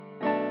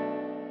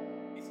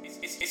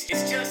It's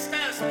just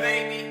us,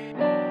 baby.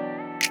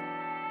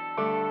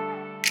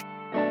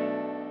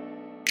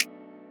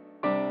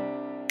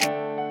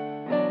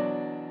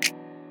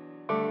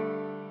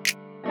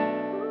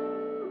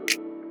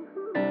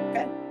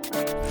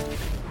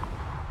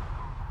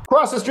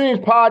 Cross the Streams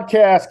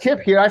podcast.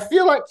 Kip here. I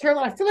feel like,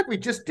 Carolyn, I feel like we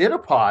just did a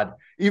pod,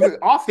 even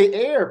off the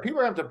air.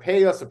 People have to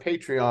pay us a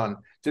Patreon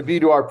to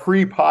be to our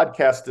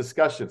pre-podcast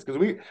discussions because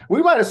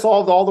we might have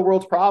solved all the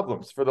world's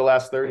problems for the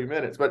last 30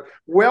 minutes. But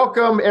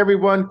welcome,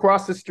 everyone.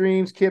 Cross the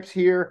Streams. Kip's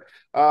here.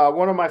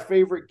 One of my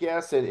favorite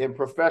guests and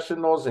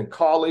professionals and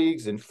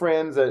colleagues and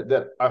friends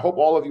that I hope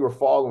all of you are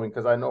following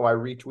because I know I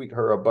retweet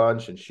her a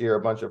bunch and share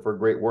a bunch of her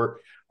great work.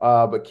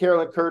 But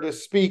Carolyn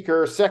Curtis,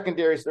 speaker,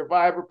 secondary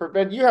survivor,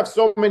 prevent. You have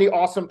so many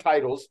awesome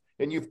titles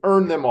and you've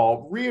earned them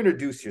all.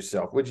 Reintroduce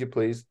yourself, would you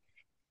please?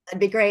 That'd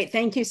be great.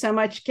 Thank you so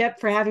much, Kip,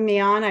 for having me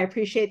on. I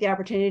appreciate the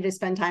opportunity to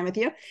spend time with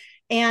you.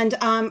 And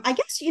I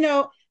guess,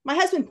 my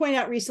husband pointed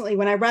out recently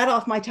when I read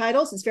off my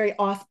titles, it's very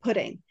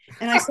off-putting.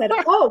 And I said,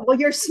 oh, well,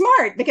 you're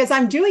smart because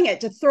I'm doing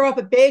it to throw up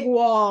a big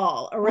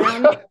wall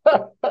around.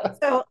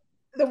 So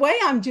the way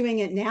I'm doing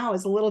it now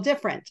is a little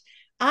different.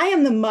 I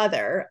am the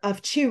mother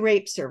of 2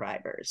 rape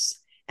survivors.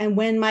 And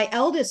when my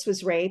eldest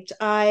was raped,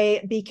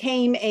 I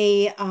became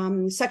a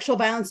sexual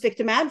violence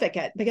victim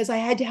advocate because I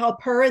had to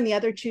help her and the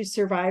other 2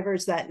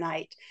 survivors that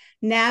night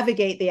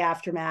navigate the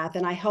aftermath.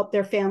 And I helped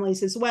their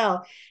families as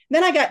well.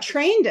 Then I got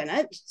trained in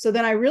it. So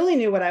then I really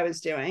knew what I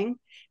was doing.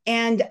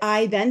 And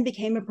I then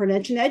became a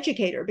prevention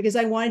educator because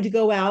I wanted to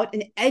go out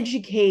and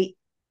educate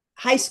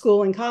high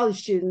school and college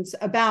students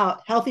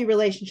about healthy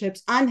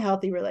relationships,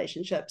 unhealthy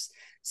relationships,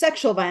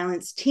 sexual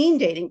violence, teen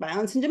dating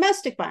violence, and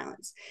domestic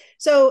violence.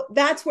 So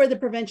that's where the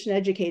prevention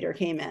educator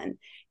came in.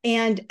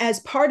 And as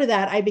part of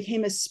that, I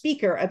became a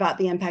speaker about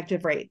the impact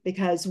of rape,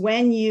 because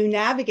when you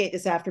navigate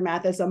this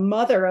aftermath as a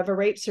mother of a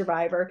rape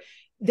survivor,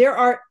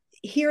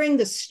 hearing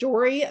the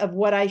story of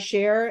what I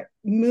share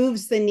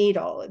moves the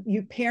needle.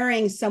 You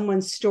pairing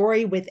someone's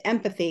story with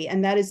empathy,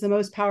 and that is the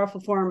most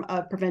powerful form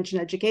of prevention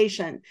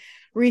education,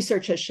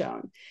 research has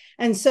shown.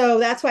 And so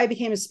that's why I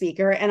became a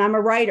speaker, and I'm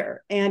a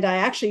writer. And I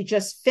actually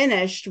just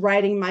finished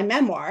writing my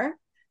memoir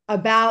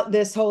about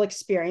this whole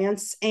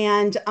experience.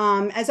 And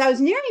as I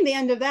was nearing the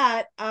end of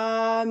that,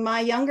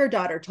 my younger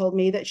daughter told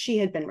me that she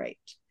had been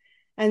raped.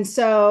 And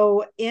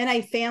so in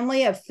a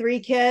family of 3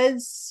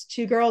 kids,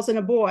 2 girls and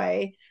a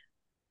boy,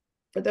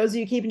 for those of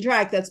you keeping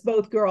track, that's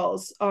both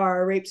girls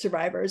are rape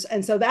survivors.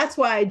 And so that's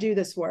why I do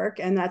this work.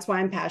 And that's why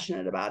I'm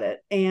passionate about it.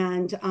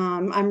 And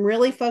I'm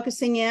really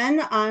focusing in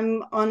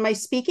on my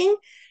speaking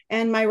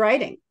and my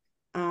writing.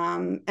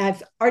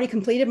 I've already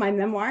completed my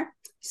memoir,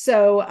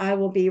 so I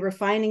will be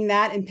refining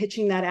that and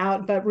pitching that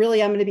out. But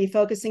really, I'm going to be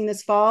focusing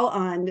this fall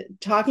on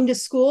talking to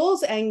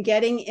schools and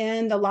getting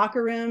in the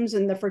locker rooms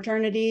and the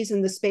fraternities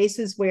and the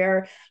spaces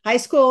where high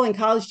school and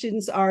college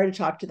students are to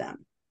talk to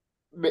them.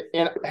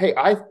 And hey,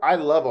 I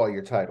love all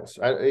your titles.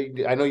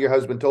 I know your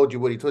husband told you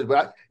what he told you,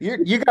 but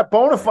you got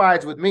bona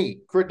fides with me,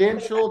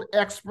 credentialed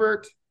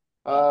expert.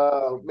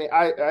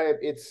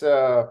 There's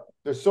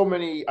so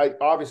many.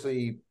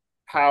 Obviously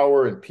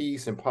power and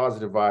peace and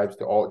positive vibes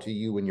to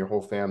you and your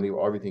whole family,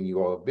 everything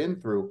you all have been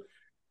through.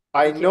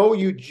 I know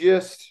you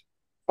just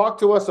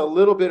talked to us a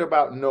little bit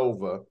about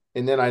Nova.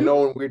 And then I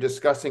know when we're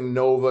discussing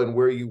Nova and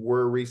where you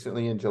were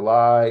recently in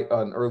July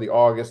and early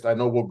August, I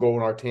know we'll go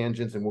on our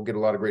tangents and we'll get a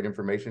lot of great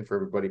information for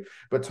everybody.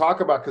 But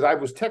talk about, because I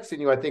was texting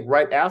you, I think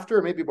right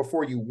after, maybe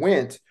before you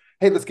went,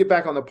 hey, let's get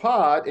back on the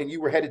pod. And you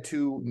were headed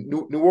to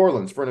New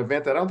Orleans for an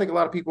event that I don't think a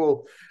lot of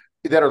people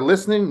that are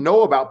listening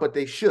know about, but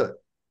they should.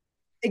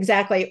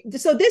 Exactly.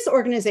 So this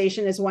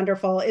organization is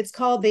wonderful. It's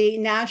called the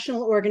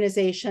National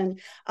Organization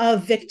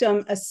of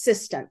Victim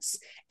Assistance.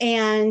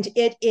 And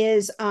it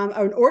is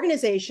an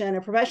organization,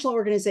 a professional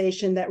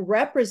organization that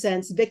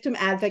represents victim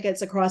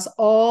advocates across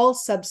all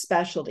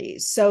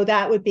subspecialties. So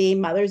that would be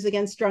Mothers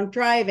Against Drunk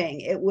Driving.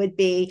 It would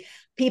be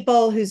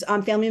people whose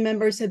family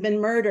members have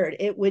been murdered.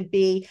 It would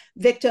be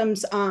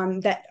victims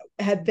that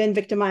have been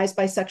victimized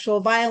by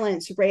sexual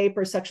violence, rape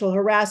or sexual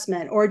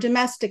harassment, or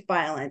domestic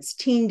violence,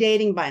 teen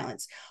dating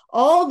violence.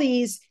 All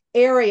these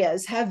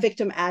areas have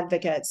victim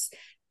advocates.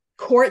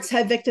 Courts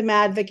have victim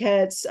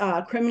advocates,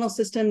 criminal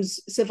systems,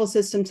 civil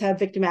systems have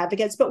victim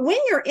advocates. But when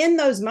you're in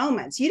those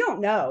moments, you don't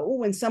know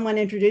when someone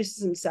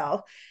introduces himself,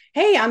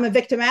 hey, I'm a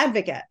victim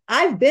advocate.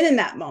 I've been in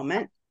that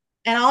moment.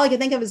 And all I can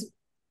think of is,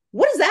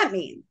 what does that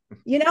mean?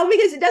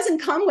 Because it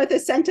doesn't come with a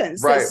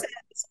sentence that says,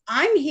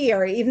 I'm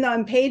here, even though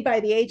I'm paid by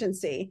the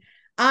agency,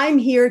 I'm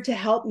here to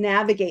help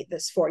navigate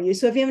this for you.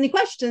 So if you have any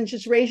questions,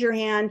 just raise your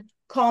hand,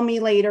 call me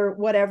later,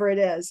 whatever it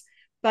is.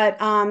 But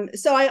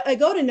so I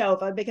go to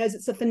Nova because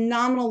it's a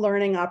phenomenal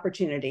learning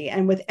opportunity.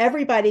 And with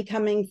everybody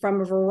coming from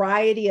a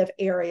variety of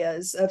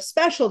areas of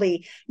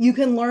specialty, you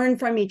can learn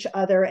from each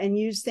other and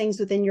use things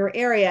within your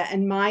area.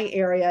 And my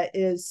area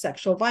is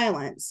sexual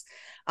violence.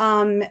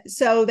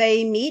 So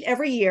they meet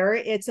every year.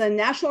 It's a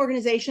national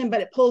organization,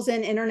 but it pulls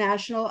in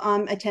international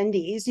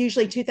attendees,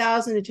 usually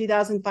 2,000 to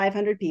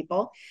 2,500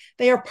 people.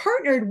 They are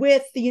partnered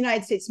with the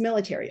United States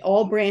military,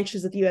 all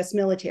branches of the U.S.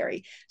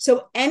 military.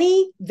 So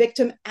any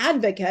victim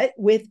advocate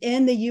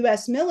within the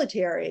U.S.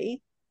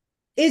 military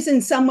is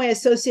in some way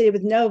associated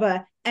with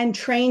NOVA and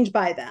trained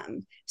by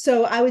them.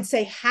 So I would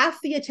say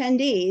half the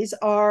attendees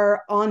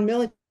are on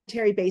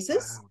military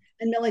bases. Wow.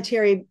 And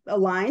military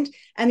aligned,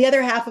 and the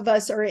other half of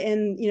us are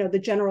in, the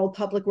general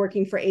public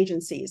working for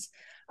agencies.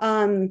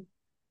 I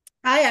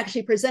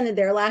actually presented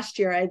there last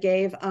year. I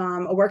gave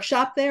a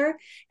workshop there,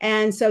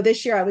 and so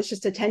this year I was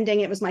just attending.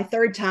 It was my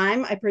third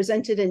time. I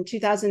presented in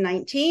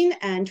 2019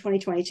 and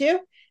 2022,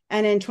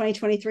 and in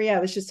 2023 I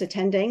was just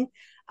attending.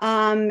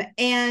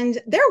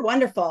 And they're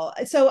wonderful.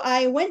 So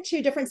I went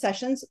to different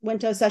sessions,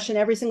 went to a session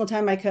every single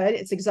time I could.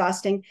 It's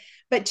exhausting.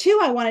 But two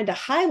I wanted to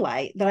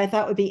highlight that I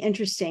thought would be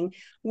interesting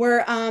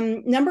were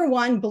number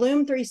one,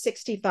 Bloom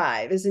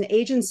 365 is an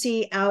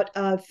agency out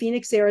of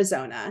Phoenix,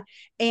 Arizona.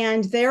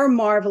 And they're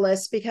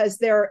marvelous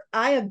because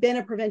I have been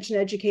a prevention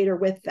educator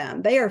with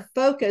them. They are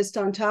focused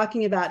on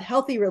talking about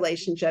healthy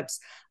relationships,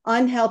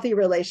 unhealthy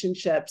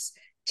relationships,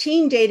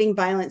 teen dating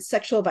violence,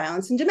 sexual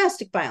violence, and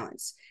domestic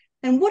violence.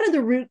 And what are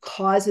the root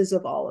causes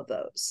of all of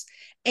those?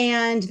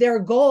 And their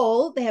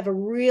goal, they have a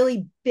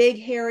really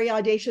big, hairy,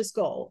 audacious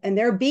goal. And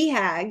their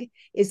BHAG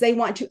is they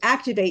want to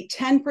activate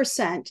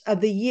 10% of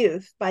the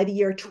youth by the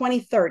year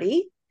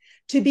 2030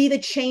 to be the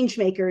change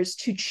makers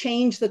to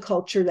change the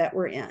culture that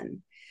we're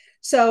in.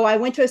 So I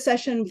went to a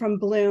session from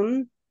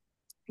Bloom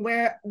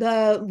where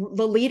the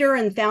leader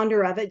and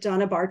founder of it,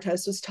 Donna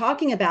Bartos, was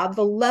talking about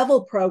the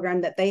LEVEL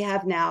program that they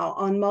have now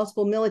on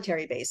multiple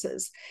military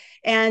bases.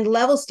 And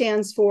LEVEL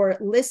stands for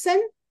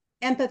listen,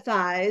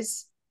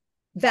 empathize,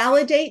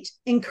 validate,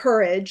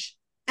 encourage,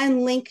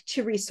 and link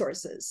to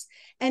resources.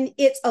 And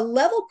it's a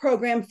LEVEL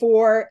program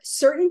for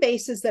certain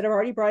bases that are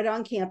already brought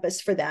on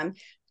campus for them.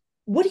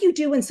 What do you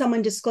do when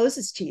someone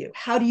discloses to you?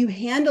 How do you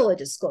handle a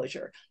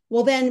disclosure?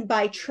 Well, then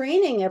by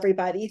training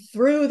everybody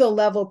through the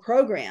LEVEL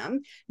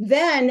program,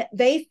 then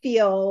they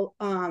feel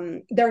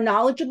they're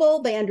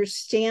knowledgeable. They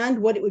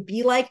understand what it would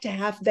be like to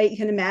have, they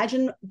can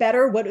imagine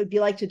better what it would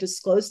be like to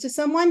disclose to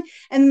someone.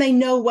 And they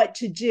know what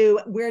to do,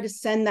 where to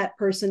send that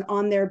person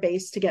on their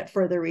base to get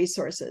further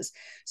resources.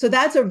 So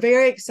that's a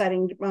very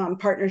exciting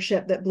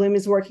partnership that Bloom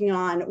is working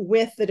on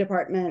with the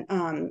department.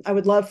 I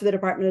would love for the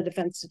Department of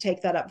Defense to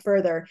take that up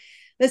further.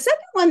 The second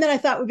one that I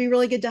thought would be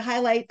really good to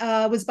highlight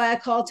was by a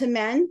call to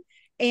men.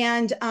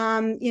 And,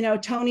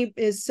 Tony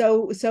is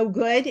so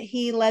good.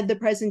 He led the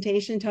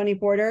presentation, Tony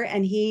Porter,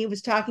 and he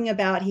was talking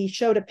about, he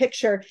showed a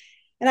picture.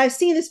 And I've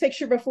seen this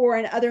picture before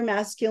in other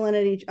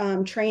masculinity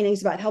trainings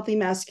about healthy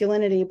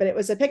masculinity, but it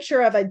was a picture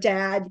of a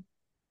dad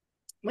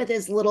with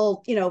his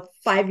little,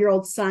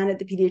 5-year-old son at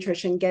the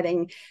pediatrician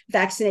getting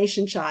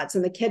vaccination shots,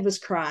 and the kid was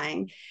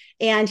crying.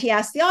 And he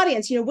asked the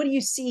audience, what do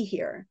you see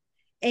here?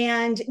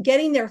 And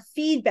getting their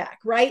feedback,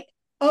 right?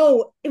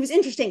 Oh, it was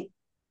interesting.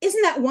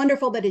 Isn't that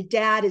wonderful that a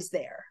dad is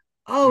there?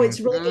 Oh,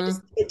 it's really good to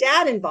see a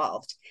dad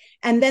involved.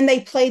 And then they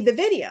played the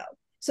video.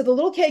 So the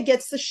little kid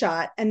gets the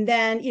shot. And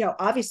then,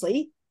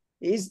 obviously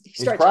he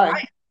starts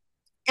crying.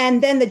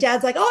 And then the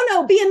dad's like, oh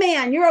no, be a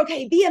man. You're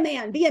okay. Be a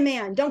man.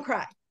 Don't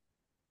cry.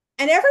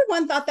 And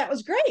everyone thought that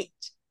was great.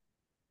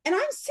 And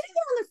I'm sitting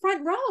there on the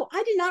front row.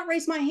 I did not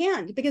raise my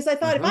hand because I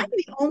thought if I'm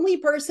the only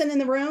person in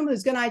the room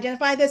who's going to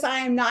identify this, I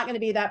am not going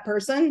to be that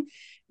person.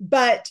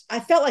 But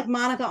I felt like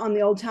Monica on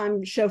the old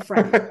time show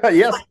Friends.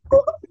 Yes.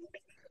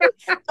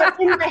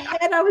 In my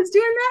head, I was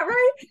doing that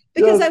right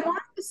because I wanted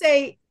to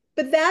say,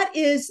 but that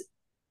is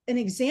an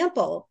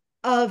example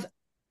of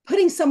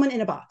putting someone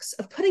in a box,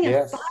 of putting a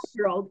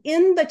 5-year-old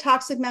in the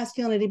toxic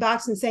masculinity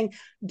box and saying,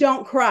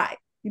 don't cry.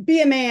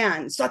 Be a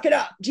man, suck it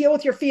up, deal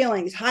with your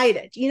feelings, hide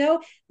it.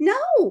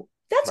 No,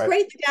 that's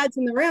great. The dad's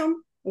in the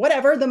room,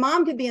 whatever. The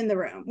mom could be in the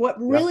room. What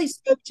really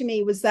spoke to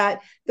me was that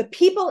the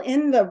people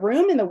in the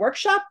room in the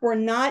workshop were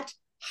not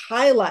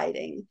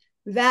highlighting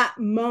that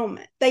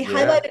moment. They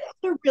highlighted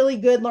other really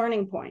good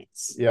learning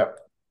points. Yeah.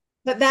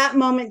 But that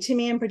moment to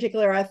me in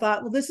particular, I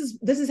thought, well, this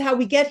is how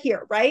we get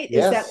here, right?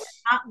 Is that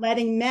we're not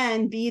letting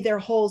men be their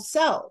whole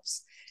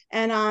selves.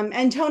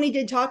 And Tony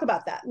did talk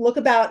about that. Look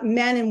about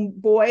men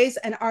and boys,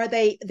 and are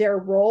they their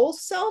role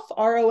self,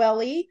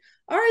 ROLE?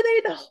 Are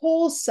they the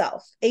whole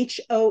self,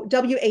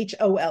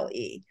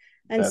 WHOLE?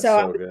 And so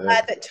I'm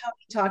glad that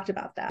Tony talked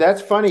about that.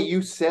 That's funny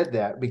you said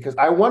that, because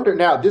I wonder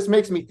now, this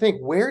makes me think,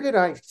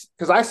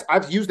 because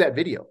I've used that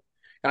video.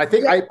 And I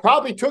think I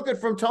probably took it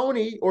from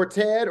Tony or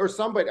Ted or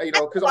somebody,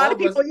 because a lot of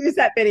people use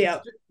that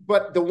video.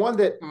 But the one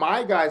that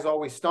my guys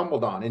always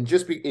stumbled on, and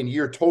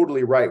you're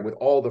totally right with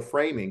all the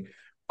framing,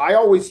 I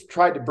always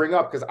tried to bring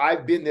up, because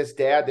I've been this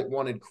dad that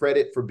wanted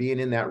credit for being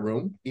in that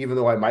room, even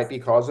though I might be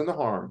causing the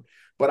harm.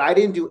 But I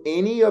didn't do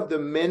any of the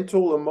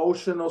mental,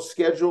 emotional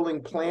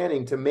scheduling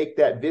planning to make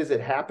that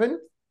visit happen.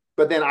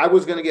 But then I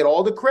was going to get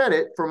all the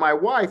credit for my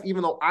wife,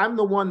 even though I'm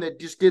the one that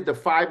just did the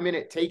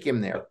 5-minute take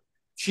him there.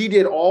 She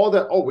did all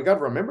the, oh, we got to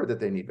remember that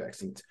they need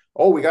vaccines.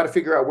 Oh, we got to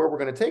figure out where we're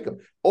going to take them.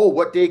 Oh,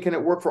 what day can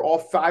it work for all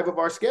 5 of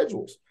our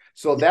schedules?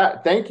 So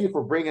thank you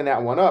for bringing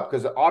that one up,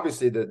 because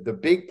obviously the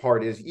big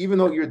part is, even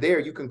though you're there,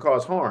 you can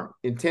cause harm.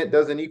 Intent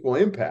doesn't equal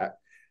impact.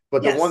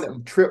 But the one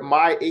that tripped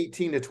my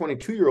 18 to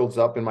 22-year-olds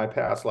up in my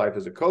past life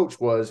as a coach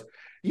was,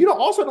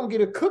 also don't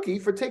get a cookie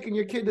for taking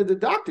your kid to the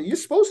doctor. You're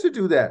supposed to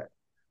do that.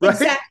 Right?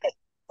 Exactly.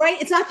 Right.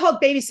 It's not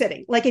called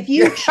babysitting. Like if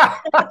you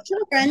have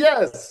children,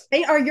 yes,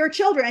 they are your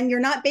children.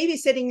 You're not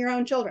babysitting your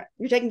own children.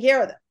 You're taking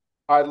care of them.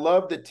 I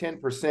love the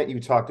 10%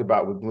 you talked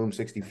about with Bloom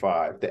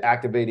 65, the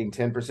activating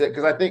 10%,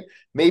 because I think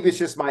maybe it's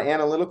just my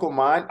analytical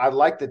mind. I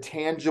like the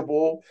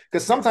tangible,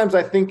 because sometimes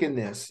I think in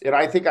this, and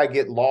I think I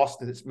get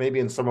lost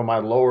maybe in some of my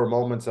lower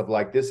moments of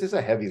like, this is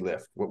a heavy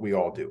lift, what we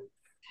all do.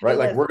 Right.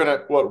 Like we're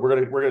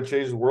gonna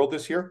change the world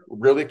this year.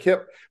 Really,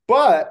 Kip.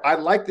 But I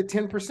like the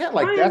 10%.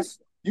 Like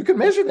you can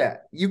measure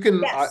that. You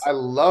can, I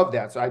love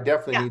that. So I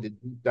definitely need to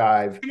deep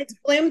dive. And it's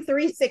Bloom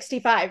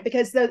 365,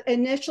 because the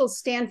initials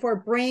stand for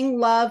bring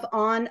love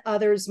on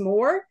others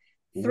more,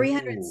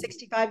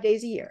 365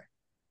 days a year.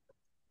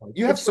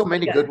 You have so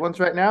many good ones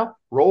right now.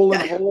 Roll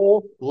and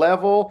whole,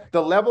 level.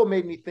 The level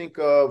made me think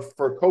of,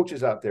 for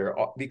coaches out there,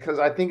 because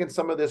I think in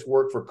some of this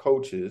work for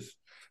coaches,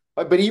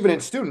 but even in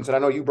students, and I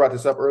know you brought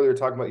this up earlier,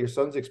 talking about your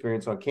son's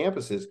experience on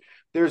campuses,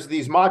 there's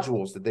these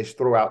modules that they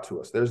throw out to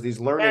us. There's these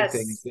learning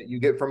things that you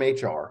get from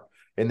HR,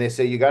 and they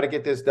say, you got to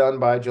get this done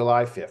by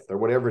July 5th or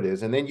whatever it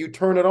is. And then you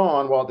turn it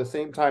on while at the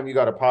same time you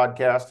got a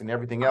podcast and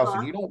everything else,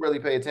 and you don't really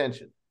pay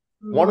attention.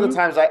 One of the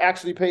times I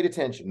actually paid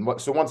attention,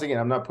 so once again,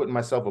 I'm not putting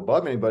myself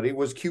above anybody,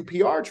 was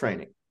QPR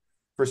training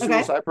for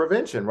suicide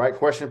prevention, right?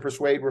 Question,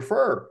 persuade,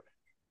 refer.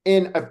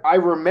 And I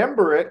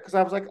remember it because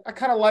I was like, I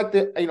kind of like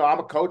that. I'm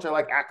a coach. I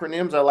like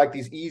acronyms. I like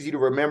these easy to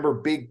remember,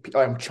 big.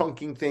 I'm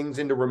chunking things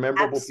into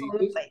memorable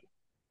pieces.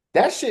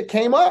 That shit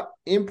came up.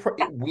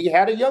 We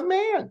had a young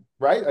man,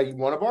 right?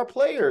 One of our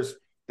players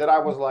that I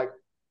was like,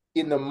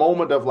 in the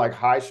moment of like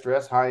high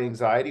stress, high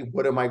anxiety,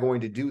 what am I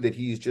going to do that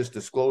he's just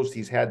disclosed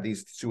he's had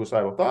these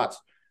suicidal thoughts?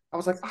 I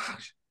was like,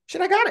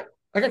 shit, I got it.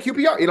 I got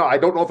QPR. I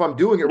don't know if I'm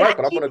doing it right,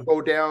 but I'm going to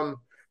go down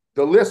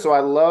the list. So I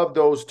love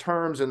those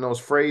terms and those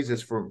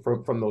phrases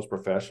from those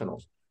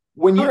professionals.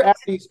 When you're at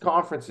these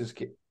conferences,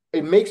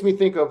 it makes me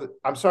think of,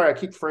 I'm sorry, I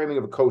keep framing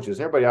of coaches.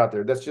 Everybody out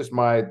there, that's just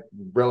my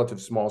relative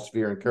small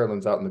sphere, and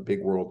Carolyn's out in the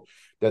big world.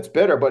 That's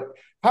better. But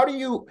how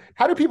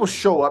do people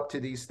show up to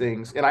these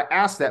things? And I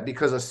ask that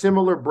because a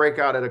similar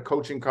breakout at a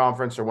coaching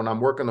conference, or when I'm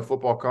working the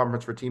football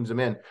conference for teams I'm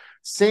in,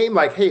 same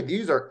like, hey,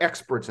 these are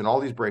experts in all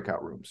these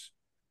breakout rooms.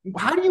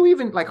 How do you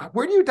even,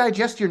 where do you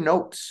digest your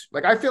notes?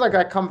 Like, I feel like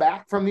I come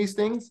back from these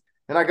things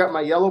and I got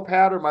my yellow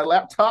pad or my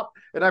laptop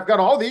and I've got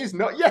all these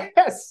notes.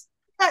 Yes.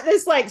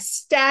 This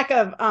stack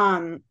of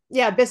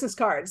business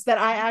cards that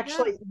I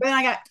actually, when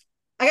I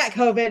got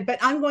COVID, but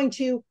I'm going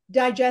to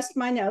digest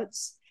my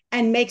notes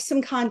and make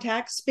some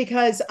contacts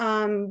because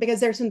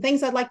there's some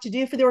things I'd like to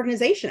do for the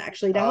organization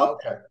actually to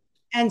help them.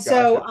 And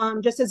so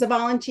just as a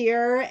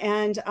volunteer,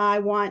 and I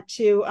want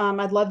to,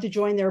 I'd love to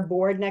join their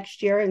board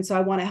next year. And so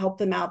I want to help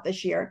them out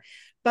this year.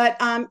 But,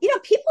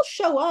 people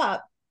show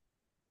up,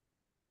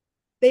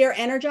 they are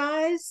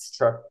energized.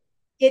 Sure.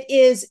 It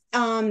is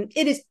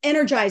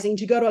energizing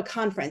to go to a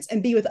conference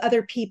and be with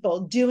other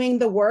people doing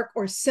the work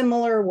or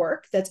similar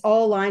work that's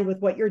all aligned with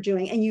what you're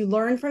doing. And you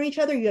learn from each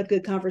other. You have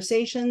good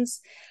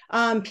conversations.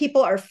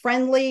 People are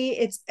friendly.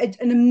 It's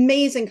an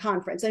amazing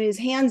conference. I mean, it's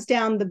hands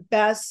down the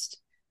best,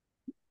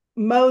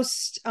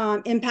 most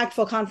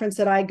impactful conference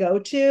that I go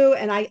to.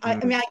 And I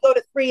mean, I go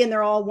to 3 and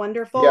they're all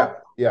wonderful.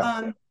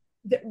 Yeah.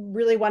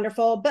 Really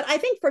wonderful. But I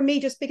think for me,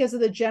 just because of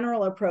the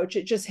general approach,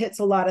 it just hits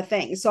a lot of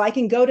things. So I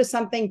can go to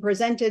something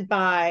presented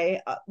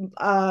by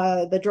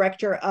the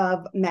director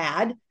of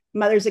MAD,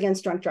 Mothers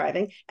Against Drunk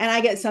Driving, and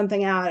I get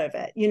something out of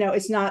it.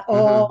 It's not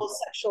all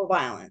sexual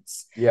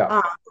violence,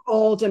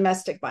 all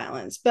domestic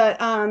violence.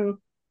 But I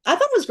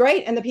thought it was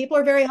great. And the people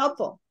are very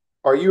helpful.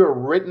 Are you a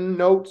written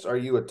notes? Are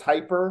you a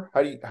typer?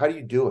 How do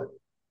you do it?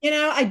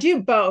 I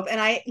do both,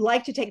 and I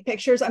like to take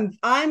pictures. I'm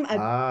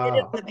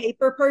the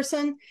paper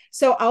person,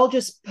 so I'll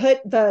just put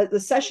the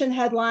session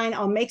headline.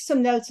 I'll make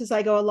some notes as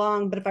I go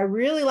along, but if I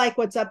really like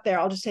what's up there,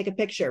 I'll just take a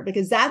picture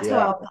because that's how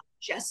I'll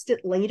digest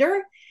it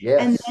later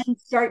and then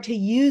start to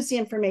use the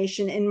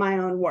information in my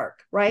own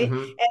work, right?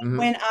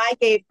 When I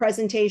gave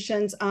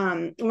presentations,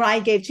 when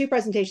I gave 2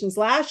 presentations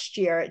last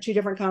year at 2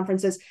 different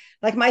conferences,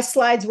 like my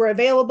slides were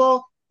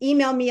available.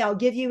 Email me, I'll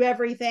give you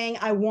everything.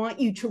 I want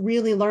you to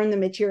really learn the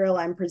material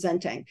I'm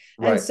presenting.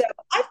 Right. And so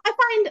I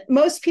find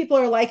most people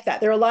are like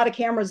that. There are a lot of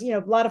cameras, a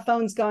lot of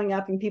phones going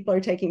up and people are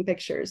taking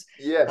pictures.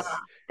 Yes.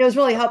 It was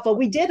really helpful.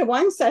 We did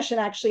one session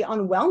actually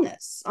on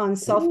wellness, on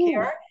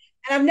self-care.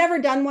 And I've never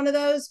done one of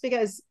those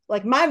because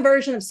my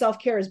version of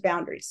self-care is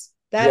boundaries.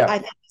 That I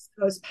think is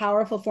the most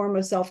powerful form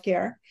of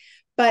self-care.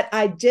 But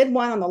I did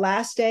one on the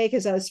last day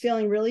because I was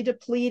feeling really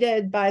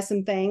depleted by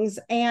some things.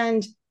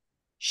 And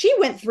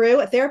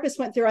a therapist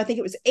went through, I think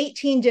it was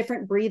 18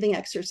 different breathing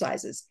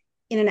exercises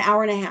in an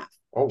hour and a half.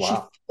 Oh,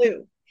 wow. She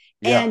flew.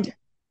 And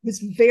was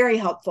very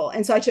helpful.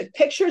 And so I took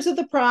pictures of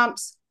the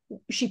prompts.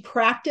 She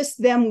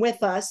practiced them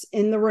with us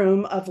in the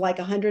room of like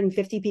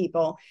 150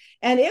 people.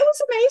 And it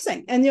was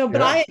amazing. And,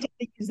 but I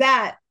use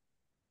that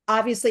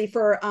obviously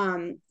for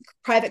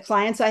private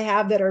clients I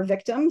have that are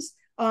victims,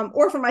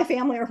 or for my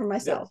family or for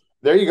myself. Yeah.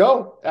 There you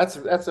go.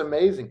 That's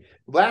amazing.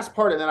 Last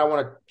part, and then I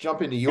want to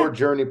jump into your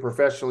journey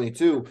professionally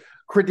too.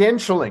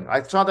 Credentialing.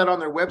 I saw that on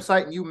their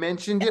website and you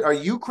mentioned it. Are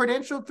you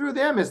credentialed through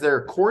them? Is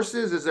there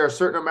courses? Is there a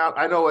certain amount?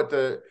 I know at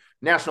the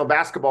national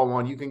basketball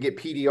one, you can get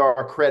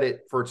PDR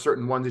credit for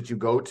certain ones that you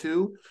go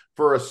to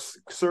for a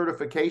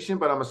certification,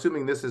 but I'm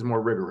assuming this is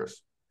more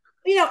rigorous.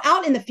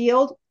 Out in the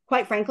field,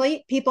 quite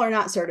frankly, people are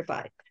not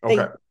certified.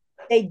 Okay.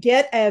 They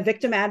get a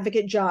victim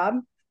advocate job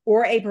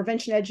or a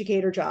prevention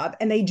educator job,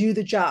 and they do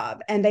the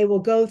job, and they will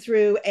go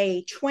through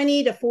a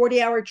 20 to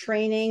 40 hour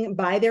training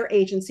by their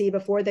agency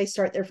before they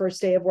start their first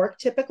day of work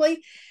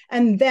typically.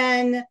 And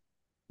then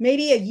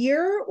maybe a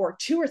year or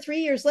 2 or 3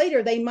 years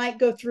later, they might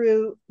go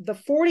through the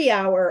 40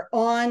 hour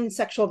on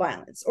sexual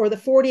violence or the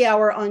 40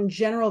 hour on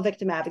general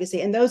victim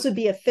advocacy. And those would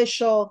be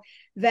official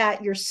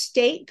that your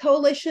state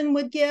coalition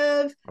would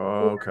give.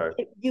 Oh,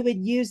 okay. You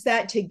would use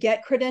that to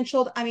get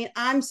credentialed. I mean,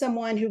 I'm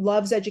someone who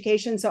loves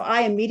education, so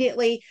I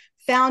immediately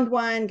found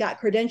one, got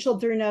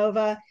credentialed through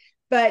Nova,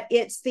 but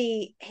it's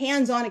the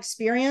hands-on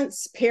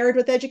experience paired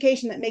with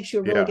education that makes you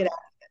a really good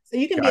advocate. So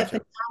you can be a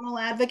phenomenal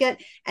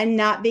advocate and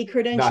not be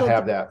credentialed. Not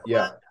have that,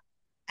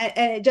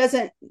 and it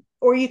doesn't,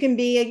 or you can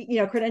be,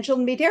 credentialed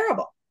and be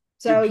terrible.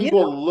 So do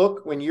people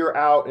look when you're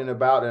out and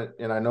about,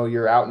 and I know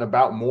you're out and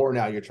about more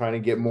now, you're trying to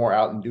get more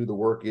out and do the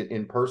work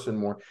in person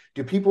more.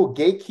 Do people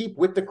gatekeep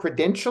with the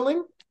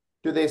credentialing?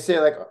 Do they say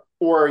like,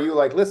 or are you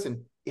like,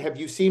 listen, have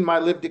you seen my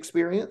lived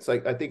experience?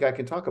 Like, I think I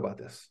can talk about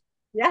this.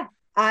 Yeah.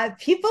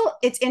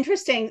 It's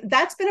interesting.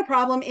 That's been a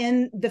problem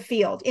in the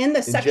field, in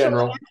the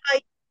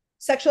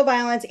sexual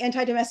violence,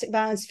 anti-domestic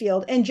violence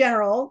field in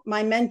general.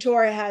 My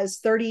mentor has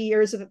 30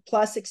 years of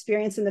plus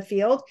experience in the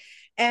field.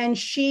 And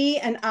she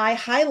and I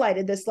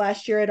highlighted this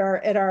last year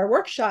at our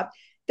workshop,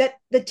 that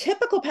the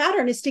typical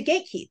pattern is to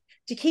gatekeep,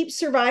 to keep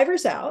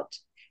survivors out,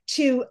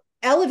 to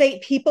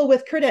elevate people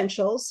with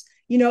credentials.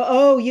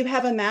 You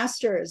have a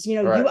master's,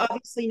 right. You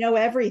obviously know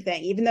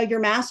everything, even though your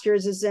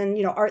master's is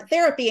in, art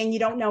therapy, and you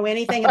don't know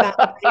anything about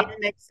the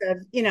dynamics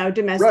of,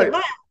 domestic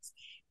violence.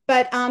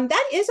 But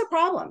that is a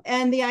problem.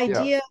 And the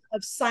idea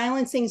of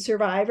silencing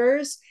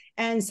survivors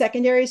and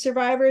secondary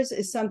survivors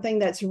is something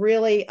that's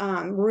really,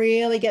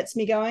 really gets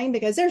me going,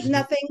 because there's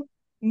nothing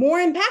more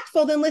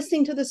impactful than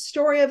listening to the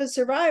story of a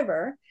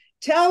survivor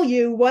tell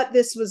you what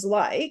this was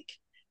like,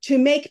 to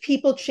make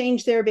people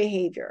change their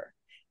behavior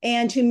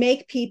and to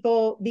make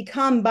people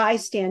become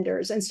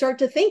bystanders and start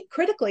to think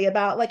critically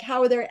about like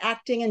how are they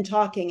acting and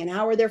talking, and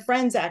how are their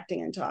friends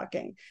acting and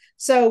talking.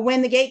 So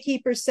when the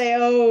gatekeepers say,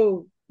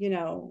 oh,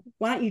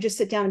 why don't you just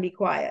sit down and be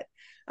quiet?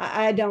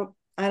 I don't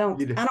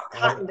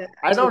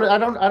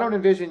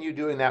envision you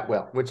doing that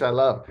well, which I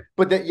love.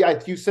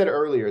 But you said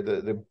earlier,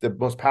 the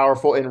most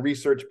powerful and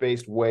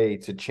research-based way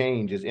to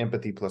change is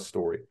empathy plus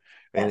story.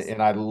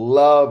 And I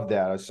love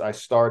that. I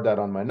starred that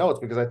on my notes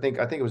because I think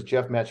it was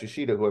Jeff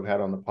Matsushita, who I've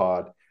had on the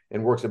pod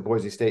and works at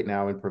Boise State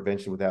now in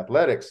prevention with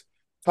athletics,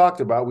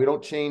 talked about we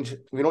don't change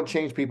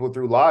people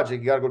through logic.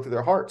 You got to go through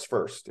their hearts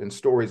first, and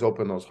stories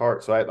open those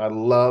hearts. So I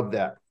love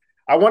that.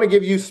 I want to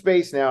give you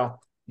space now.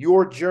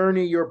 Your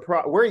journey,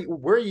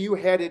 where are you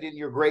headed in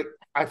your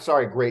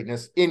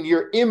greatness, in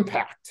your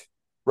impact,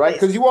 right?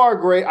 Because you are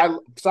great.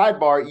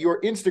 Sidebar,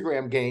 your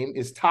Instagram game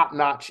is top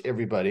notch,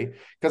 everybody,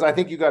 because I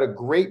think you got a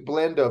great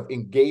blend of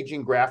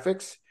engaging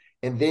graphics,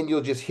 and then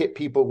you'll just hit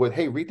people with,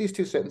 hey, read these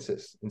 2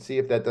 sentences and see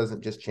if that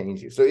doesn't just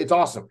change you. So it's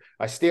awesome.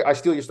 I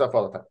steal your stuff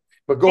all the time.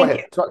 But go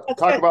ahead, talk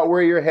about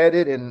where you're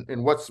headed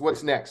and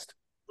what's next.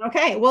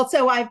 Okay. Well,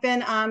 so I've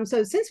been,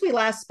 so since we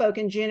last spoke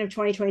in June of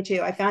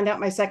 2022, I found out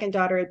my second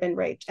daughter had been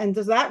raped. And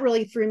so that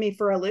really threw me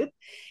for a loop.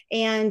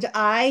 And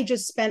I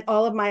just spent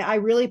I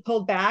really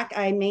pulled back.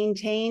 I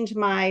maintained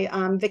my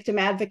victim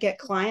advocate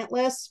client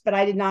list, but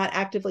I did not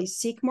actively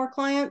seek more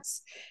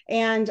clients.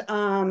 And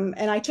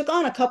I took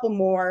on a couple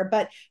more,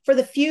 but for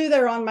the few that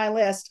are on my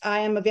list, I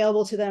am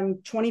available to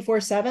them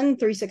 24/7,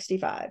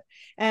 365.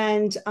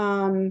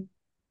 And,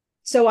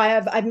 so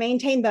I've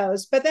maintained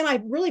those, but then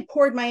I really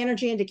poured my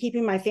energy into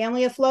keeping my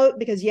family afloat,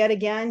 because yet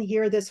again,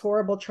 here, this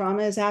horrible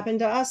trauma has happened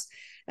to us.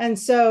 And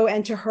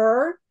to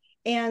her.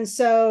 And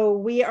so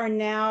we are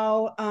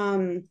now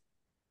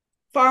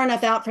far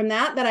enough out from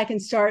that I can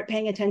start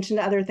paying attention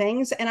to other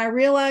things. And I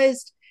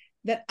realized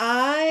that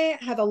I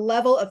have a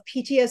level of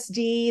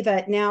PTSD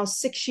that now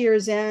 6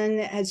 years in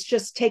has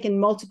just taken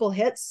multiple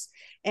hits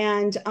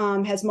and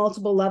has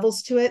multiple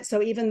levels to it.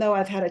 So even though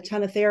I've had a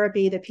ton of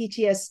therapy, the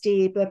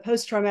PTSD, the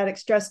post-traumatic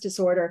stress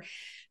disorder,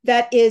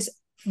 that is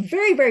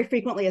very, very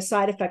frequently a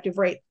side effect of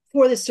rape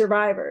for the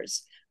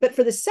survivors. But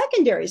for the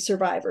secondary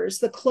survivors,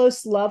 the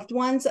close loved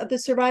ones of the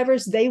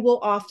survivors, they will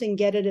often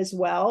get it as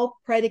well,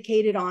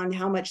 predicated on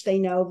how much they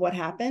know of what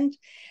happened.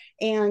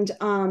 And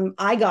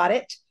I got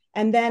it.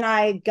 And then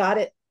I got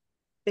it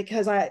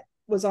because I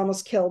was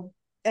almost killed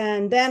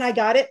And then I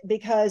got it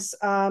because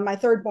my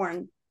third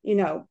born,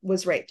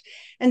 was raped.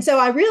 And so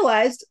I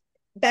realized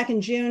back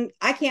in June,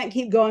 I can't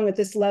keep going with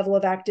this level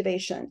of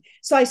activation.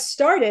 So I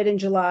started in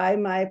July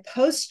my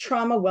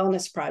post-trauma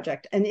wellness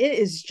project, and it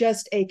is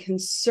just a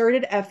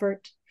concerted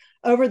effort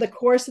over the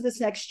course of this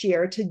next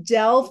year to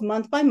delve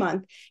month by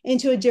month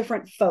into a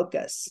different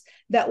focus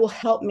that will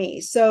help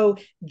me. So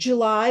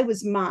July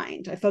was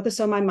mind. I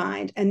focused on my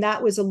mind, and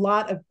that was a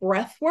lot of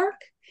breath work,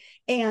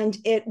 and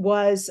it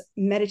was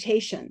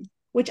meditation,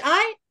 which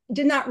I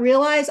did not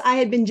realize I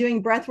had been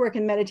doing breath work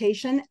and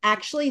meditation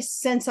actually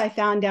since I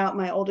found out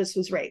my oldest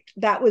was raped.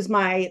 That was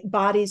my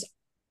body's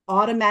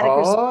automatic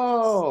response.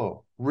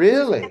 Oh,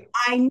 really?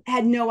 I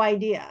had no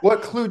idea.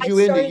 What clued you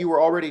in that you were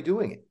already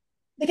doing it?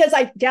 Because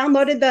I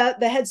downloaded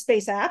the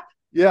Headspace app.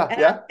 Yeah, and,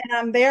 yeah. And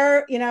I'm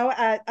there,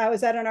 I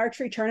was at an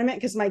archery tournament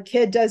because my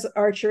kid does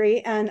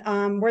archery,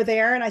 and we're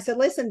there. And I said,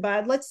 listen,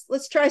 bud,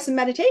 let's try some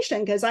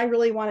meditation because I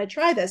really want to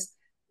try this.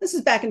 This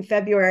is back in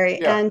February.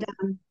 Yeah. And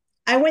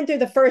I went through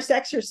the first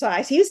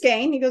exercise. He was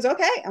game. He goes,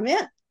 okay, I'm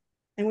in.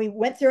 And we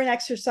went through an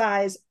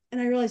exercise,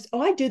 and I realized,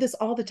 oh, I do this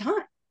all the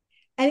time.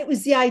 And it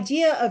was the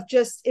idea of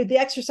just, the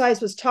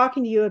exercise was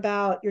talking to you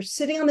about, you're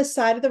sitting on the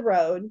side of the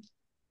road.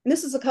 And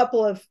this is a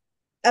couple of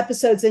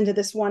episodes into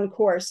this one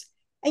course,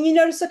 and you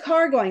notice a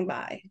car going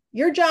by.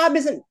 Your job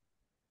isn't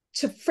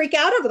to freak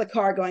out over the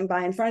car going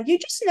by in front of you.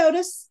 Just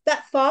notice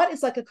that thought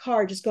is like a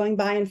car just going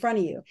by in front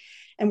of you.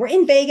 And we're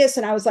in Vegas,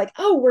 and I was like,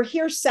 oh, we're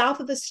here south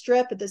of the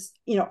strip at this,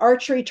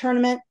 archery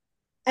tournament.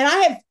 And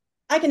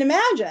I can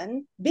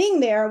imagine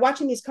being there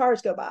watching these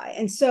cars go by.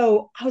 And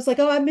so I was like,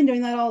 oh, I've been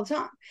doing that all the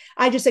time.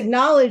 I just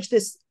acknowledge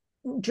this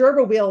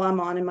gerbil wheel I'm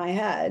on in my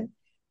head,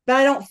 but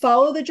I don't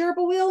follow the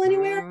gerbil wheel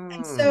anywhere.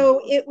 And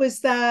so it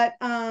was that,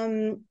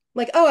 oh,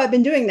 I've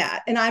been doing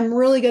that. And I'm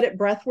really good at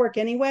breath work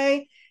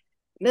anyway.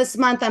 This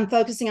month, I'm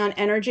focusing on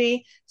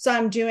energy. So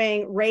I'm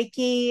doing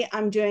Reiki.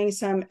 I'm doing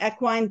some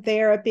equine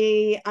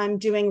therapy. I'm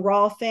doing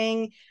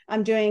Rolfing.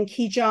 I'm doing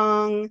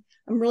Qigong.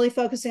 I'm really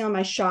focusing on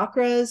my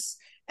chakras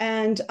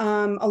and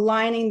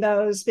aligning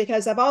those,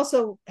 because I've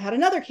also had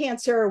another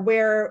cancer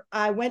where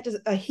I went to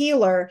a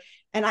healer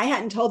and I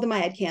hadn't told them I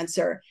had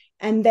cancer.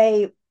 And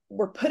they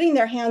were putting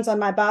their hands on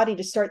my body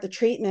to start the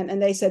treatment.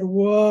 And they said,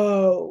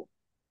 whoa,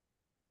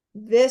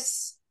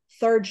 this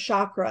third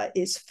chakra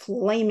is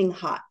flaming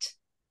hot.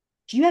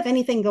 Do you have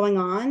anything going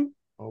on?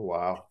 Oh,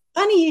 wow.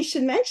 Funny you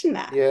should mention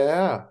that.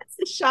 Yeah. It's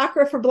the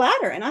chakra for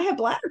bladder. And I have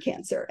bladder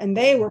cancer, and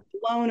they were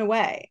blown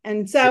away.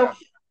 And so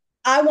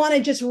I want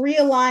to just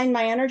realign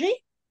my energy,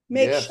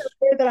 make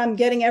sure that I'm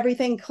getting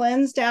everything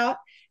cleansed out.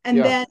 And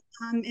then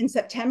in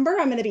September,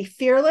 I'm going to be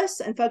fearless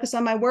and focus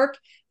on my work.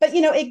 But,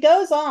 it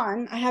goes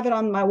on. I have it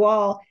on my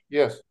wall.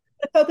 Yes.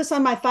 I focus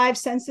on my 5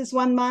 senses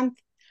 1 month.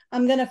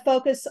 I'm going to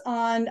focus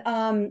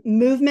on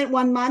movement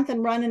 1 month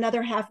and run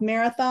another half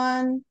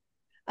marathon.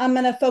 I'm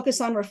going to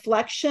focus on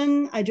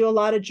reflection. I do a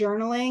lot of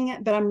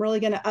journaling, but I'm really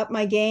going to up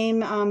my game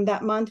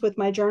that month with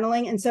my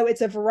journaling. And so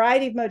it's a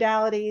variety of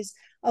modalities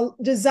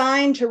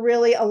designed to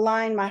really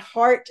align my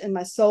heart and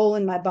my soul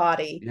and my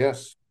body.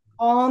 Yes.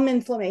 Calm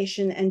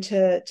inflammation and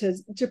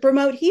to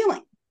promote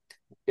healing.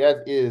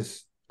 That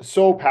is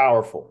so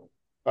powerful.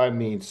 I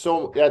mean,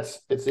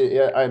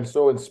 I'm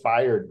so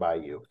inspired by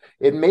you.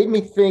 It made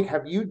me think,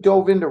 have you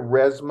dove into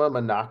Resmaa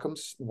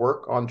Menakem's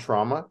work on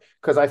trauma?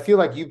 Because I feel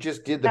like you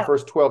just did the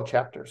first 12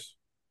 chapters.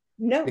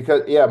 No.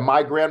 Because,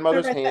 My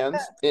Grandmother's Hands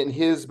and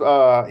his,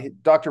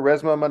 Dr.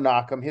 Resmaa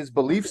Menakem, his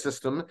belief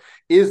system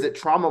is that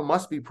trauma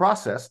must be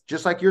processed,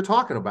 just like you're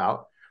talking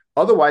about.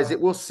 Otherwise, it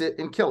will sit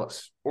and kill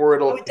us, or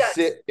it'll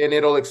sit and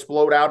it'll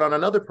explode out on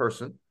another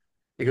person.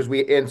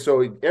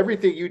 So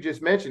everything you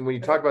just mentioned, when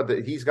you talk about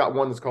that, he's got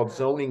one that's called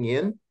zoning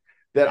in,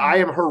 that I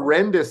am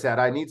horrendous at.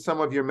 I need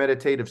some of your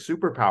meditative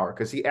superpower,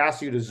 because he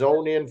asks you to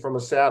zone in from a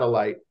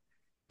satellite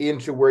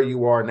into where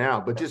you are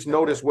now. But just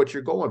notice what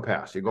you're going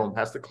past. You're going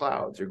past the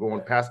clouds. You're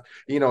going past,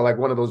 like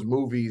one of those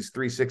movies,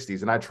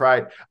 360s. And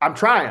I'm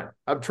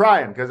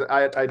trying because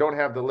I don't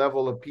have the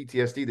level of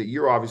PTSD that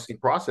you're obviously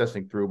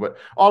processing through, but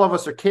all of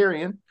us are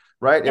carrying,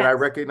 right? Yes. And I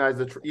recognize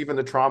that even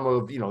the trauma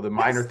of, the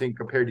minor thing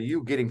compared to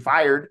you getting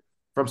fired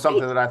from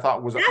something that I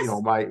thought was,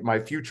 my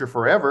future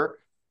forever.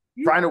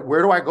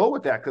 Where do I go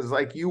with that? Because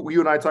like you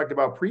and I talked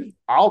about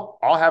I'll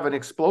have an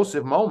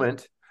explosive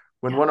moment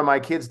when one of my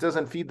kids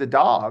doesn't feed the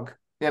dog.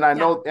 And I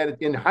know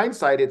that in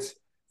hindsight, it's,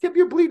 Kip,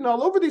 you're bleeding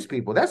all over these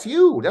people. That's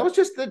you. That was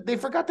just that they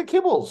forgot the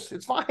kibbles.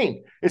 It's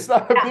fine. It's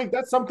not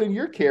that's something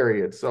you're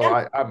carrying. So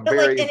I'm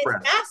very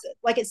impressed. It's massive.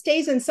 Like, it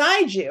stays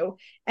inside you,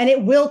 and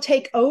it will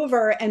take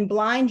over and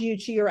blind you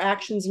to your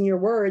actions and your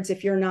words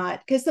if you're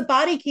not, because the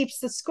body keeps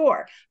the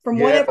score from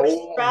whatever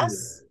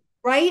stress,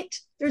 right?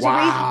 There's a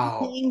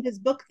reason he named his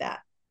book that.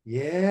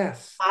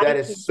 Yes, that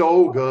is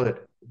so good.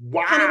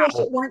 Wow. I kind of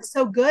wish it weren't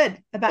so good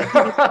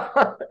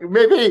about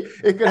maybe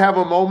it could have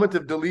a moment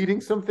of deleting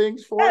some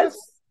things for us.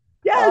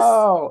 Yes.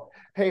 Oh,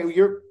 hey,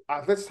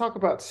 let's talk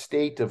about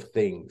state of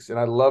things. And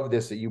I love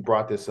this that you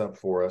brought this up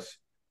for us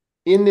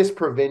in this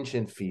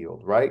prevention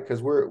field, right?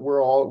 Because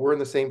we're in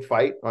the same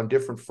fight on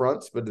different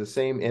fronts, but the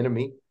same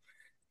enemy.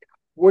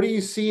 what are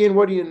you seeing?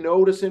 What are you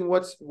noticing?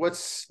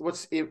 What's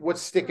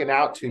sticking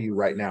out to you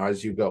right now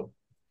as you go?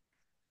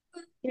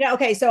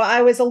 Okay, so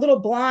I was a little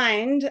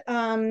blind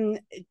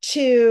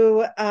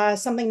to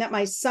something that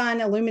my son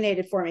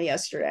illuminated for me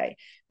yesterday,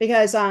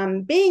 because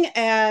I'm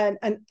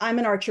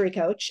an archery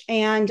coach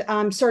and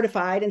I'm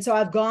certified, and so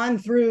I've gone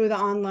through the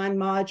online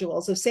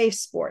modules of Safe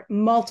Sport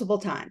multiple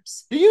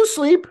times. Do you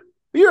sleep?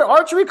 You're an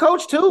archery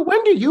coach too?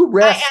 When do you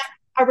rest?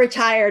 I am a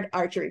retired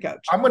archery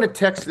coach. I'm going to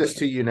text this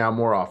to you now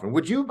more often.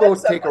 Would you go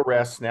take a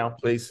rest now,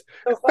 please?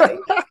 So funny.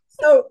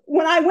 So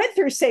when I went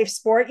through Safe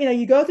Sport,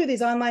 you go through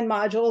these online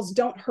modules,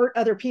 don't hurt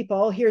other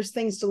people. Here's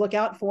things to look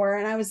out for.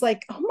 And I was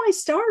like, oh my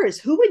stars,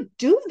 who would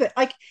do that?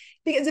 Like,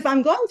 because if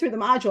I'm going through the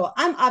module,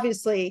 I'm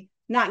obviously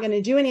not going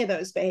to do any of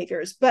those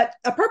behaviors, but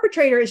a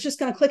perpetrator is just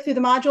going to click through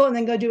the module and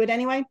then go do it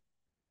anyway.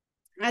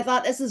 I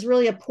thought this is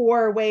really a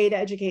poor way to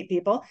educate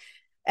people.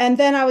 And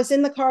then I was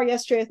in the car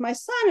yesterday with my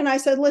son and I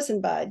said,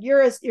 listen, bud,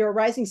 you're a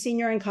rising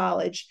senior in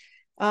college.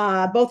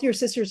 Both your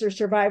sisters are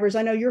survivors.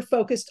 I know you're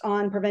focused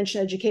on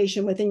prevention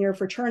education within your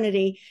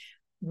fraternity.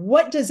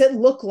 What does it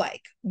look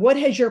like? What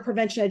has your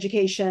prevention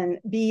education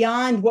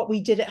beyond what we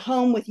did at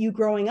home with you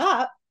growing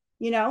up?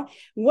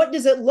 What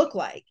does it look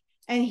like?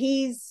 And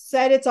he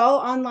said it's all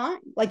online.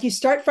 Like, you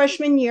start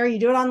freshman year, you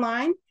do it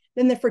online.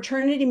 Then the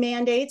fraternity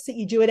mandates that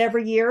you do it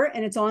every year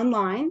and it's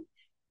online.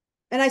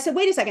 And I said,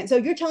 wait a second. So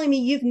you're telling me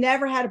you've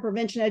never had a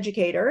prevention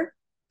educator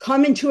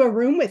come into a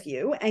room with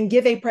you and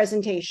give a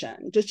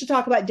presentation just to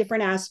talk about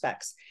different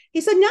aspects?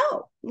 He said,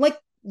 no, like,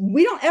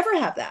 we don't ever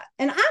have that.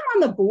 And I'm on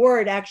the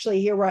board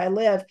actually here where I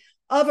live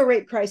of a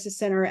rape crisis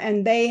center,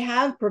 and they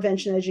have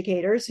prevention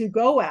educators who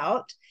go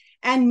out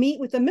and meet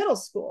with the middle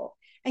school.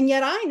 And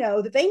yet I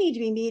know that they need to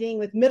be meeting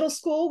with middle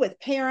school, with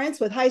parents,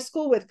 with high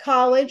school, with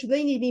college.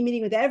 They need to be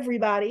meeting with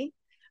everybody.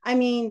 I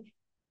mean,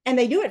 and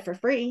they do it for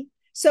free.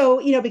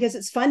 So, because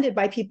it's funded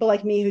by people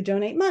like me who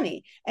donate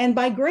money and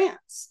by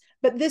grants.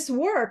 But this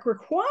work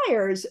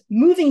requires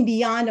moving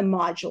beyond a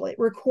module. It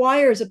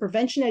requires a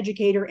prevention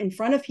educator in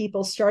front of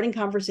people starting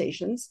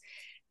conversations,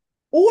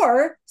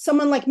 or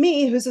someone like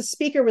me who's a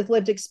speaker with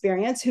lived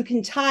experience who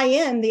can tie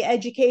in the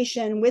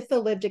education with the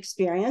lived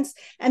experience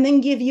and then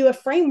give you a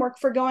framework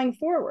for going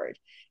forward.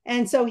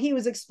 And so he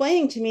was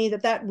explaining to me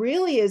that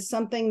really is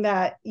something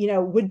that,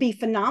 would be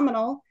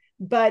phenomenal,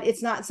 but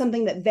it's not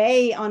something that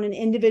they on an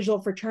individual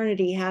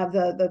fraternity have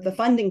the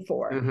funding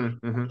for.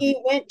 Mm-hmm, mm-hmm. He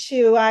went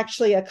to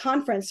actually a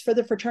conference for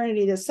the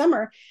fraternity this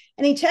summer,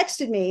 and he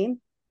texted me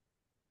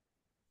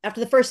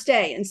after the first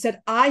day and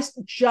said, I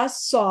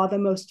just saw the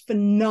most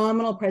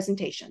phenomenal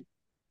presentation.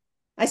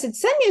 I said,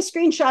 send me a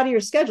screenshot of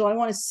your schedule. I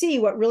want to see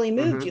what really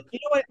moved you. You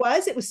know what it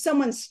was? It was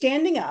someone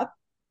standing up,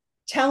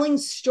 telling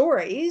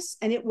stories,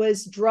 and it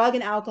was drug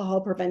and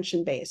alcohol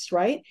prevention based,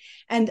 right?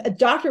 And a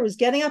doctor was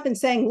getting up and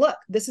saying, look,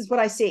 this is what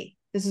I see.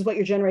 This is what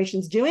your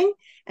generation's doing.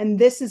 And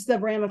this is these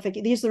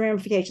are the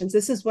ramifications.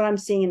 This is what I'm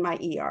seeing in my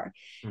ER.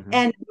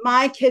 And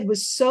my kid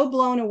was so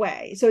blown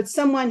away. So it's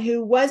someone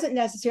who wasn't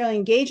necessarily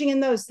engaging in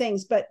those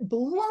things, but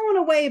blown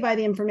away by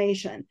the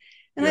information.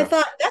 And I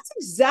thought, that's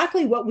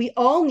exactly what we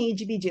all need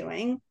to be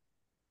doing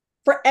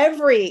for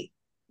every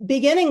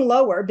beginning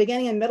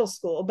in middle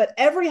school, but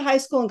every high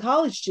school and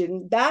college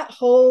student. That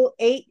whole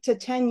 8 to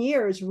 10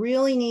 years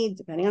really needs,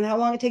 depending on how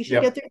long it takes you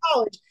to get through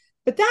college,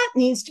 but that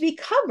needs to be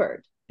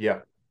covered.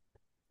 Yeah.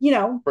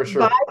 For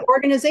sure. By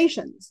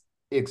organizations.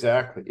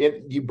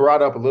 Exactly. You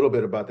brought up a little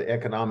bit about the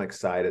economic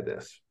side of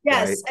this.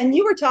 Yes. Right? And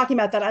you were talking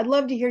about that. I'd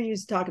love to hear you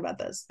talk about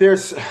this.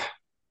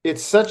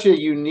 It's such a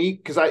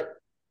unique, because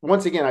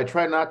once again, I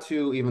try not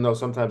to, even though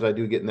sometimes I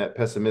do get in that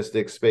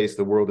pessimistic space,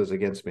 the world is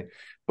against me.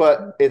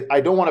 But I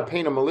don't want to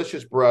paint a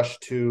malicious brush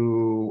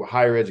to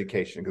higher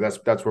education, because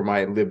that's where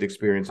my lived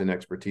experience and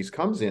expertise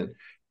comes in.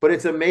 But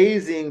it's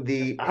amazing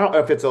I don't know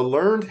if it's a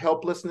learned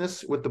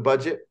helplessness with the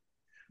budget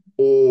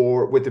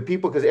or with the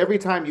people, because every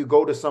time you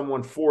go to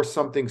someone for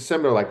something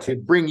similar, like to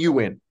bring you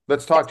in,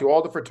 let's talk to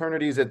all the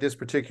fraternities at this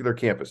particular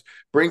campus.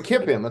 Bring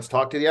Kip in, let's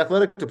talk to the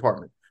athletic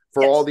department.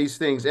 For all these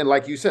things. And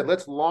like you said,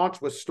 let's launch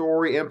with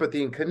story,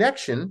 empathy, and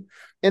connection.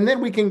 And then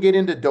we can get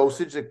into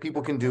dosage that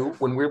people can do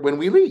when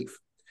we leave.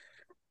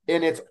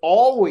 And it's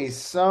always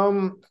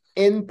some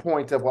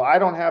endpoint of, well, I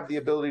don't have the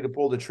ability to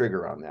pull the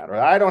trigger on that, or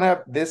I don't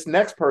have this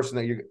next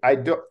person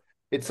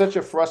it's such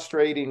a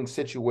frustrating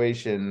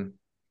situation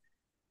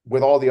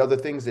with all the other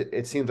things that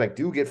it seems like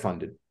do get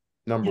funded,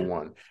 number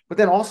one. But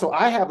then also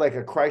I have like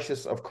a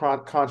crisis of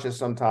conscience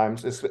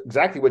sometimes. It's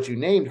exactly what you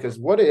named, because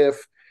what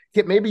if,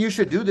 maybe you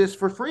should do this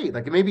for free.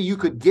 Like, maybe you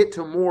could get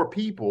to more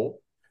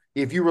people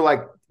if you were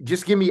like,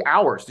 just give me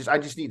hours. I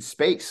just need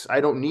space.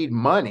 I don't need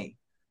money.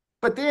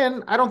 But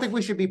then I don't think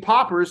we should be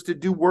paupers to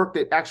do work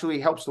that actually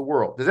helps the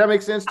world. Does that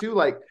make sense too?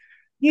 Like,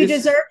 you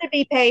deserve to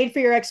be paid for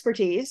your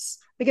expertise,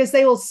 because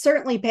they will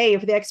certainly pay you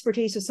for the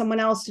expertise of someone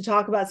else to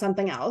talk about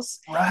something else.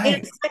 Right.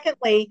 And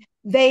secondly,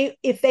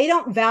 if they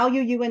don't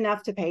value you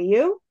enough to pay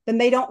you, then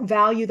they don't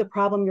value the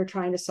problem you're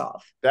trying to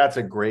solve. That's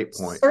a great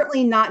point.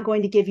 Certainly not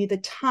going to give you the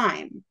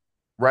time.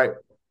 Right.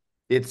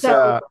 It's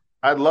so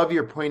I love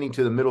your pointing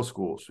to the middle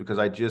schools because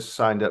I just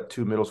signed up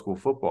 2 middle school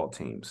football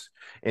teams,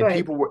 and Good.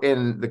 people were,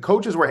 and the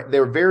coaches they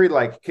were very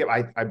like, "Kip,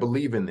 I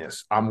believe in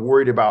this. I'm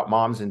worried about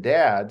moms and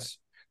dads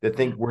that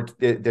think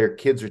their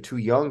kids are too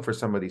young for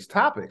some of these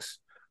topics."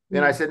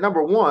 And I said,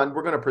 number one,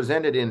 we're going to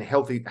present it in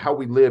how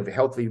we live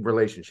healthy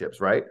relationships,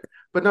 right?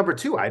 But number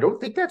two, I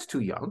don't think that's too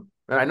young,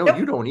 and I know Yep.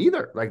 you don't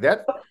either. Like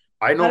that,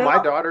 I know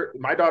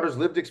my daughter's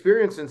lived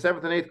experience in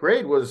 7th and 8th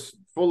grade was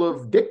full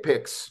of dick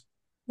pics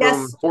from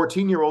Yes.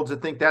 14-year-olds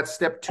that think that's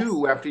step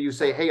 2 after you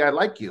say, "Hey, I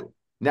like you.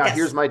 Now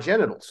here's Yes. my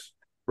genitals."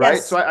 Right.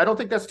 Yes. So I don't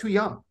think that's too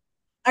young.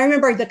 I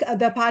remember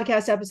the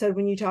podcast episode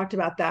when you talked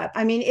about that.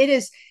 I mean, it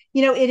is,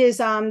 it is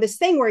this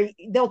thing where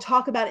they'll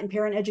talk about it in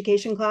parent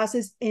education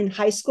classes. In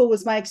high school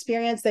was my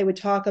experience. They would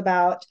talk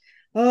about,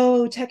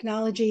 oh,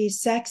 technology,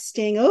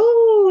 sexting,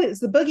 oh, it's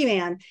the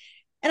boogeyman.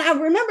 And I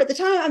remember at the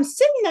time I'm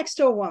sitting next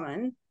to a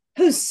woman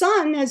whose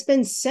son has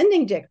been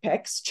sending dick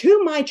pics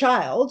to my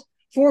child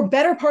for a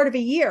better part of a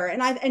year.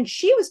 And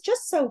she was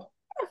just so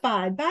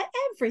horrified by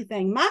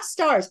everything, my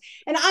stars.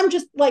 And I'm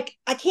just like,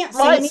 I can't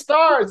say My anything.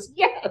 stars.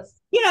 Yes.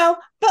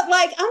 But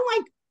like, I'm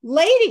like,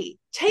 lady,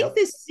 take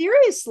this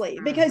seriously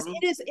because Mhm.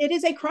 it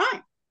is a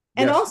crime.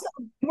 And Yes. also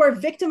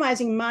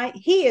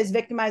he is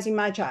victimizing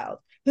my child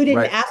who didn't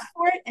Right. ask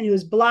for it and who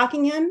is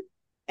blocking him.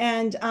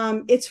 And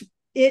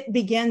it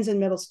begins in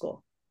middle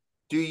school.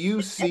 Do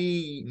you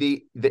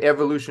see the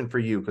evolution for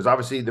you? Because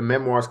obviously the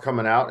memoir's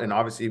coming out, and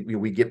obviously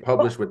we get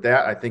published with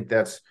that. I think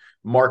that's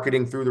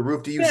marketing through the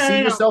roof. Do you see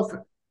No. yourself? Go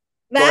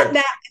ahead.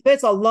 That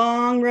it's a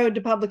long road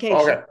to publication.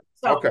 Okay.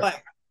 So, Okay.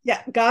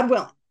 yeah, God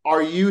willing.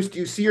 Do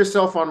you see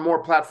yourself on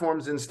more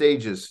platforms and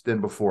stages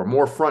than before,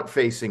 more front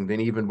facing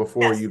than even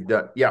before Yes. you've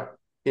done? Yeah.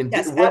 In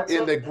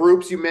Absolutely. the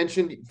groups you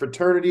mentioned,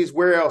 fraternities,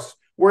 where else?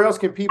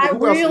 Can people, I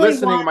who else really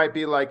listening want might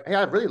be like, "Hey,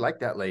 I really like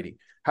that lady.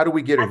 How do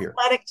we get her here?"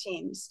 athletic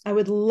teams. I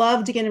would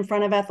love to get in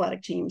front of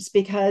athletic teams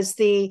because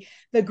the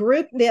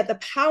group, the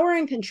power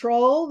and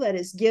control that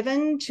is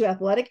given to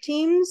athletic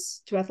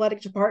teams, to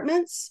athletic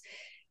departments,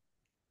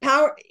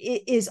 power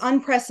is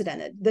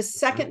unprecedented. The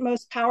second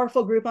most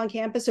powerful group on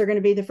campus are going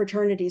to be the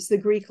fraternities, the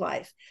Greek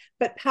life.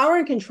 But power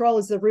and control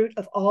is the root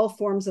of all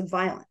forms of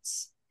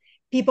violence.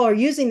 People are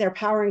using their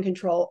power and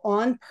control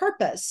on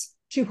purpose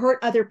to hurt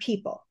other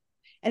people.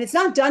 And it's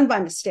not done by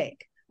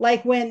mistake.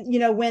 Like when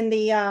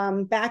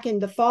the back in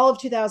the fall of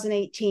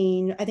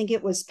 2018, I think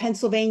it was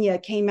Pennsylvania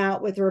came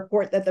out with a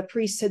report that the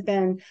priests had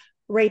been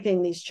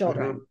raping these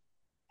children. Mm-hmm.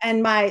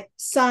 And my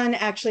son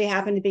actually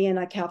happened to be in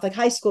a Catholic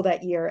high school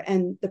that year.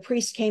 And the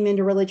priest came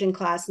into religion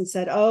class and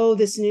said, "Oh,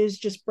 this news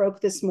just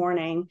broke this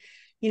morning.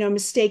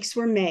 Mistakes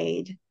were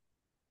made.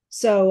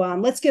 So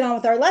let's get on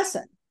with our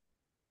lesson."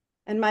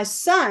 And my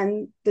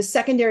son, the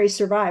secondary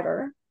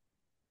survivor,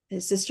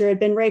 his sister had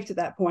been raped at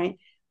that point,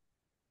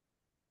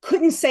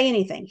 couldn't say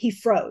anything. He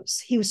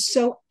froze. He was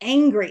so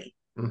angry.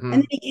 Mm-hmm.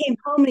 And then he came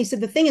home and he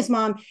said, "The thing is,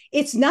 Mom,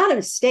 it's not a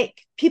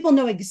mistake. People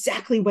know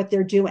exactly what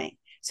they're doing.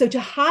 So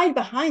to hide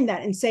behind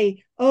that and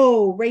say,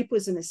 oh, rape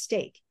was a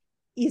mistake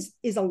is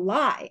a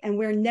lie. And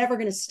we're never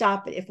going to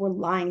stop it if we're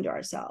lying to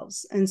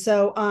ourselves." And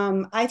so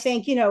I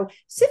think,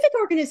 civic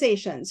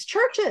organizations,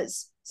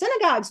 churches,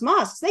 synagogues,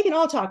 mosques, they can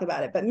all talk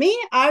about it. But me,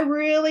 I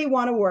really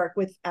want to work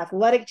with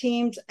athletic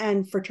teams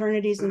and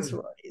fraternities and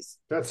sororities.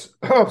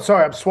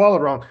 Sorry, I'm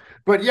swallowed wrong.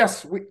 But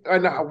yes, I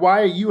know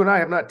why you and I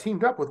have not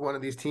teamed up with one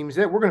of these teams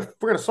yet. We're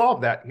gonna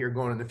solve that here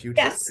going in the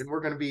future, Yes. and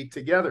we're gonna be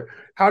together.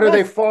 How do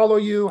they follow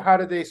you? How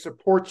do they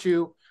support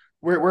you?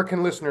 Where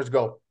can listeners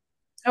go?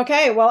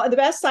 Okay, well, the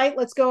best site,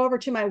 let's go over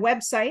to my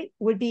website,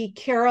 would be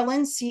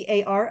Carolyn,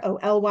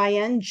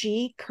 CAROLYNG,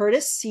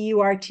 Curtis,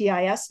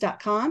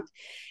 CURTIS.com.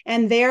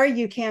 And there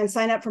you can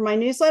sign up for my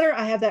newsletter.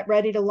 I have that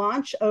ready to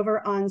launch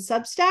over on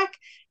Substack,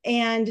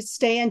 and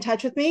stay in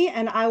touch with me.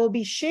 And I will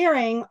be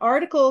sharing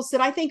articles that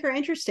I think are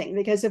interesting,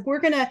 because if we're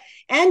going to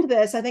end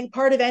this, I think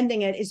part of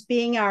ending it is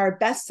being our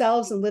best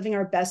selves and living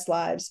our best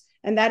lives.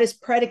 And that is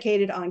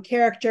predicated on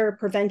character,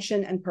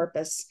 prevention, and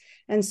purpose.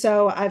 And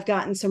so I've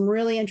gotten some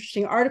really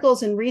interesting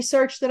articles and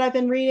research that I've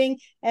been reading,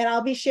 and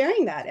I'll be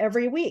sharing that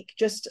every week.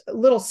 Just a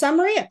little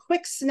summary, a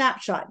quick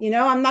snapshot.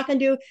 I'm not going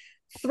to do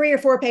 3 or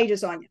 4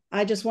 pages on you.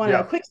 I just want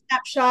a quick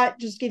snapshot,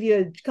 just give you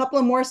a couple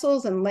of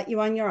morsels and let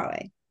you on your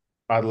way.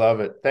 I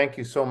love it. Thank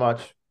you so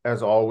much,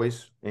 as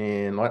always.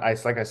 And like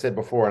I said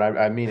before, and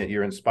I mean it,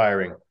 you're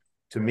inspiring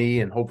to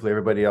me and hopefully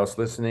everybody else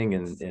listening,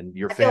 and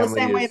your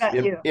family is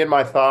in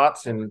my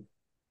thoughts. And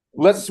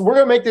we're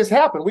gonna make this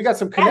happen. We got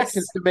some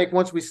connections to make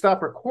once we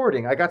stop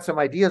recording. I got some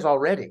ideas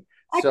already.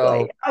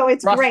 Exactly. So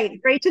it's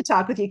great to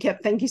talk with you, Kip.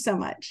 Thank you so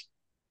much.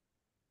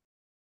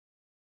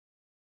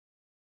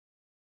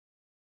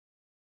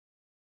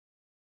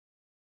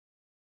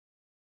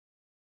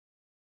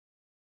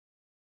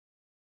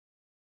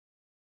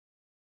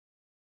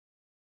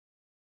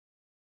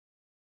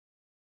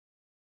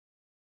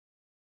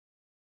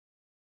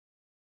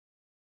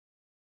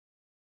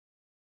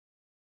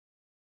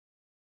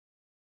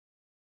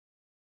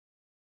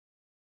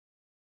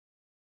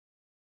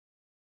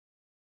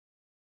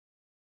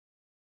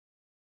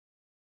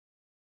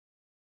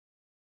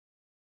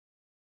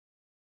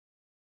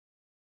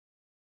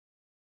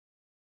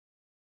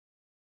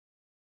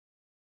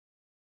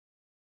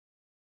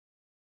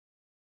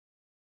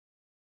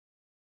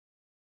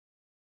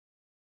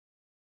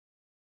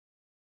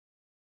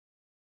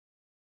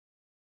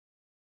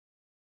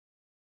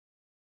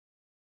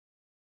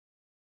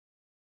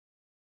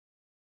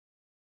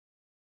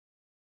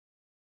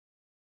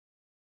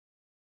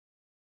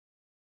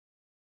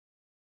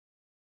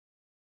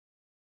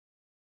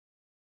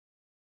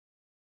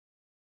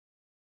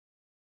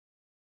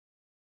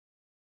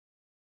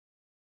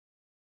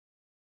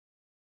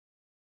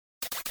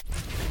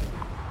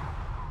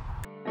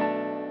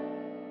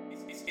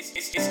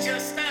 It's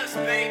just us,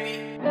 baby.